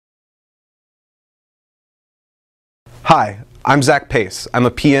Hi, I'm Zach Pace. I'm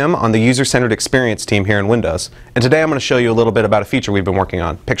a PM on the User-Centered Experience team here in Windows, and today I'm going to show you a little bit about a feature we've been working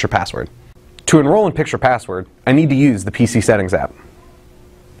on, Picture Password. To enroll in Picture Password, I need to use the PC Settings app.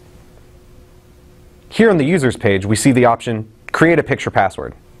 Here on the Users page, we see the option, Create a Picture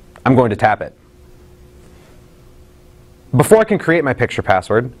Password. I'm going to tap it. Before I can create my Picture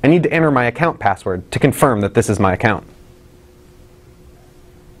Password, I need to enter my account password to confirm that this is my account.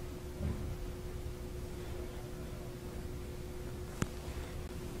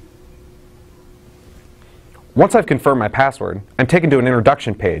 Once I've confirmed my password, I'm taken to an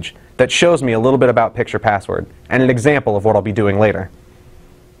introduction page that shows me a little bit about Picture Password and an example of what I'll be doing later.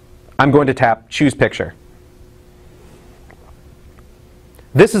 I'm going to tap Choose Picture.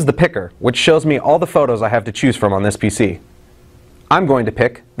 This is the picker, which shows me all the photos I have to choose from on this PC. I'm going to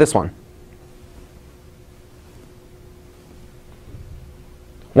pick this one.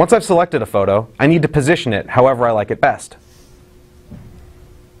 Once I've selected a photo, I need to position it however I like it best.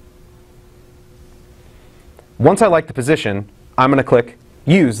 Once I like the position, I'm going to click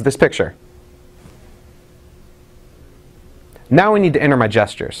Use this picture. Now I need to enter my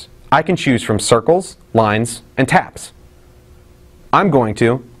gestures. I can choose from circles, lines, and taps. I'm going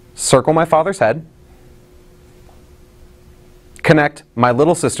to circle my father's head, connect my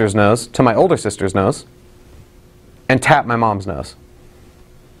little sister's nose to my older sister's nose, and tap my mom's nose.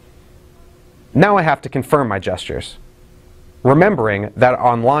 Now I have to confirm my gestures, remembering that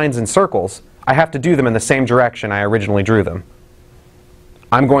on lines and circles, I have to do them in the same direction I originally drew them.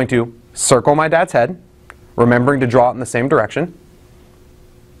 I'm going to circle my dad's head, remembering to draw it in the same direction,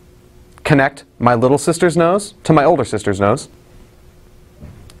 connect my little sister's nose to my older sister's nose,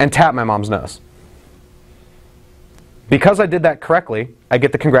 and tap my mom's nose. Because I did that correctly, I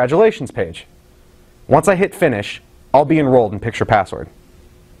get the congratulations page. Once I hit finish, I'll be enrolled in Picture Password.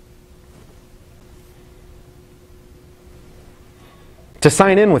 To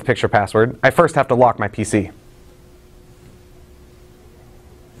sign in with Picture Password, I first have to lock my PC.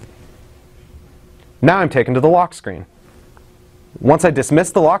 Now I'm taken to the lock screen. Once I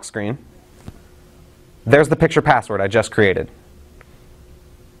dismiss the lock screen, there's the Picture Password I just created.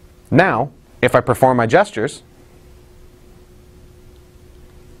 Now, if I perform my gestures,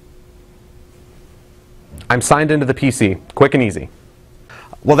 I'm signed into the PC, quick and easy.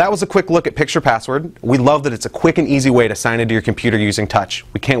 Well, that was a quick look at Picture Password. We love that it's a quick and easy way to sign into your computer using touch.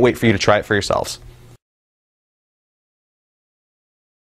 We can't wait for you to try it for yourselves.